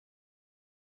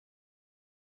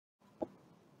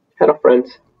Hello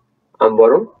friends, I'm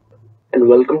Varun and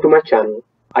welcome to my channel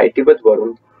IT with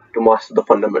Varun to master the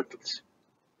fundamentals.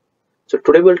 So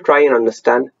today we'll try and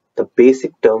understand the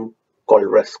basic term called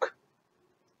risk.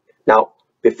 Now,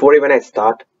 before even I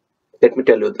start, let me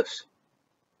tell you this.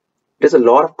 There's a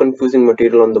lot of confusing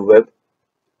material on the web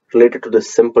related to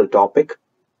this simple topic.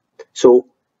 So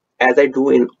as I do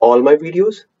in all my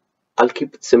videos, I'll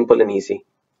keep it simple and easy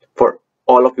for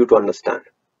all of you to understand.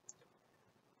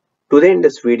 Today in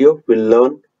this video, we'll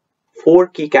learn 4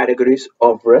 key categories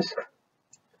of risk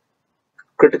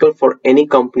critical for any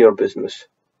company or business,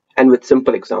 and with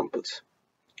simple examples.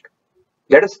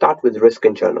 Let us start with risk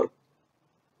in general.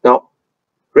 Now,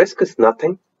 risk is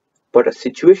nothing but a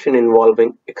situation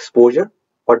involving exposure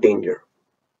or danger.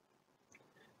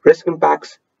 Risk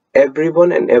impacts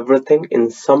everyone and everything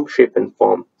in some shape and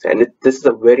form, and this is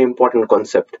a very important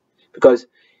concept because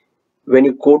when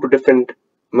you go to different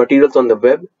materials on the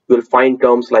web, you'll find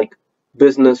terms like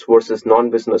business versus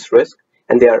non-business risk,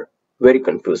 and they are very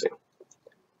confusing.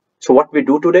 So what we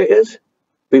do today is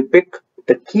we pick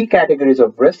the key categories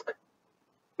of risk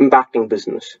impacting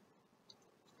business.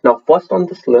 Now, first on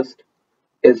this list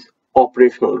is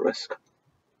operational risk.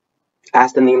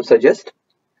 As the name suggests,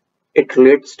 it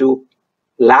relates to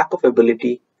lack of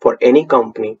ability for any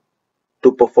company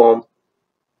to perform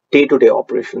day-to-day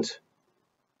operations.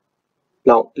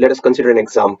 Now, let us consider an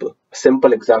example, a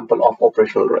simple example of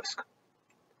operational risk.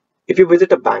 If you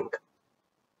visit a bank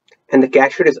and the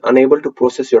cashier is unable to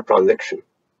process your transaction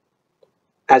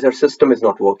as our system is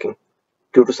not working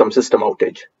due to some system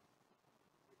outage,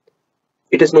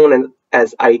 it is known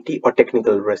as IT or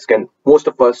technical risk, and most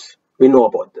of us, we know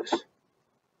about this.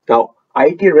 Now,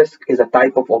 IT risk is a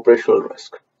type of operational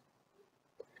risk.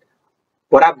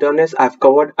 What I've done is I've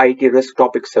covered IT risk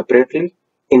topics separately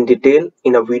in detail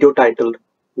in a video titled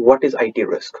What is IT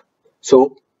risk?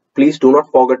 So please do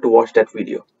not forget to watch that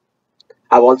video.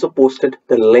 I've also posted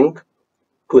the link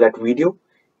to that video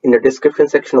in the description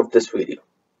section of this video.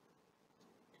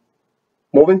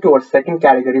 Moving to our second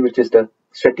category, which is the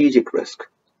strategic risk.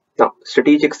 Now,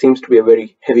 strategic seems to be a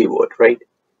very heavy word, right?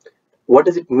 What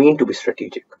does it mean to be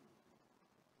strategic?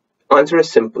 Answer is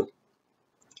simple.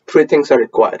 3 things are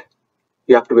required.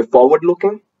 You have to be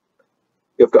forward-looking,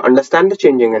 you have to understand the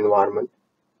changing environment,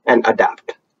 and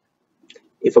adapt.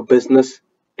 If a business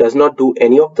does not do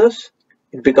any of this,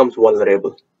 it becomes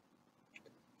vulnerable.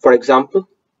 For example,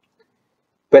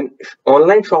 when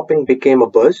online shopping became a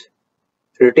buzz,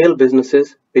 retail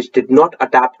businesses which did not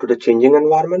adapt to the changing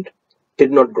environment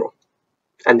did not grow,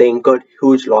 and they incurred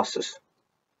huge losses.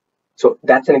 So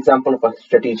that's an example of a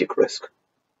strategic risk.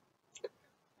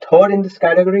 Third in this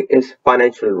category is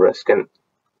financial risk, and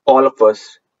all of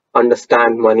us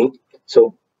understand money,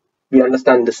 so we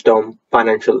understand this term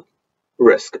financial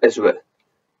risk as well.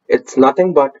 It's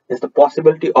nothing but it's the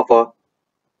possibility of a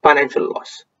financial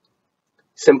loss.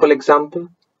 Simple example,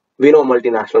 we know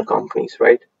multinational companies,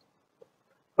 right?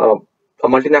 A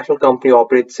multinational company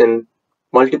operates in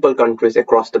multiple countries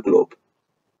across the globe.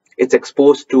 It's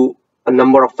exposed to a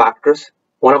number of factors.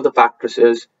 One of the factors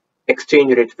is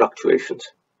exchange rate fluctuations,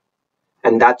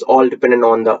 and that's all dependent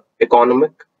on the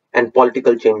economic and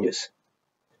political changes.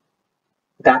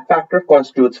 That factor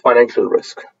constitutes financial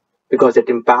risk because it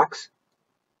impacts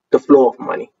the flow of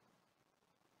money.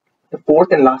 The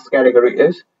fourth and last category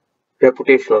is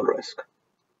reputational risk.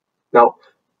 Now,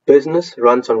 business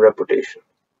runs on reputation.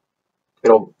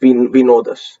 We know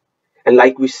this. And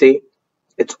like we say,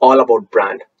 it's all about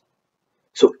brand.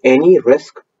 So any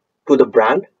risk to the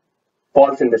brand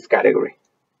falls in this category.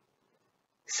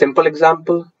 Simple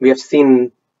example, we have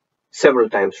seen several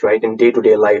times, right? In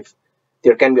day-to-day life,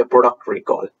 there can be a product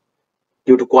recall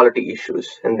due to quality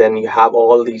issues, and then you have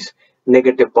all these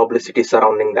negative publicity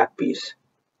surrounding that piece.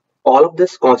 All of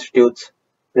this constitutes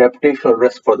reputational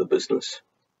risk for the business.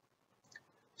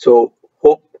 So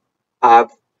hope I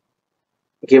have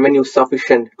given you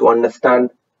sufficient to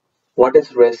understand what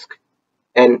is risk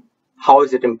and how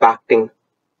is it impacting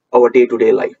our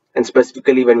day-to-day life, and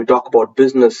specifically when we talk about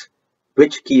business,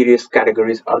 which key risk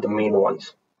categories are the main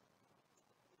ones.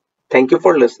 Thank you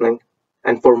for listening,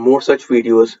 and for more such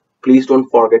videos, please don't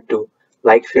forget to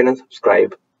like, share and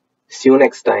subscribe. See you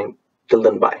next time. Till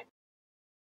then, bye.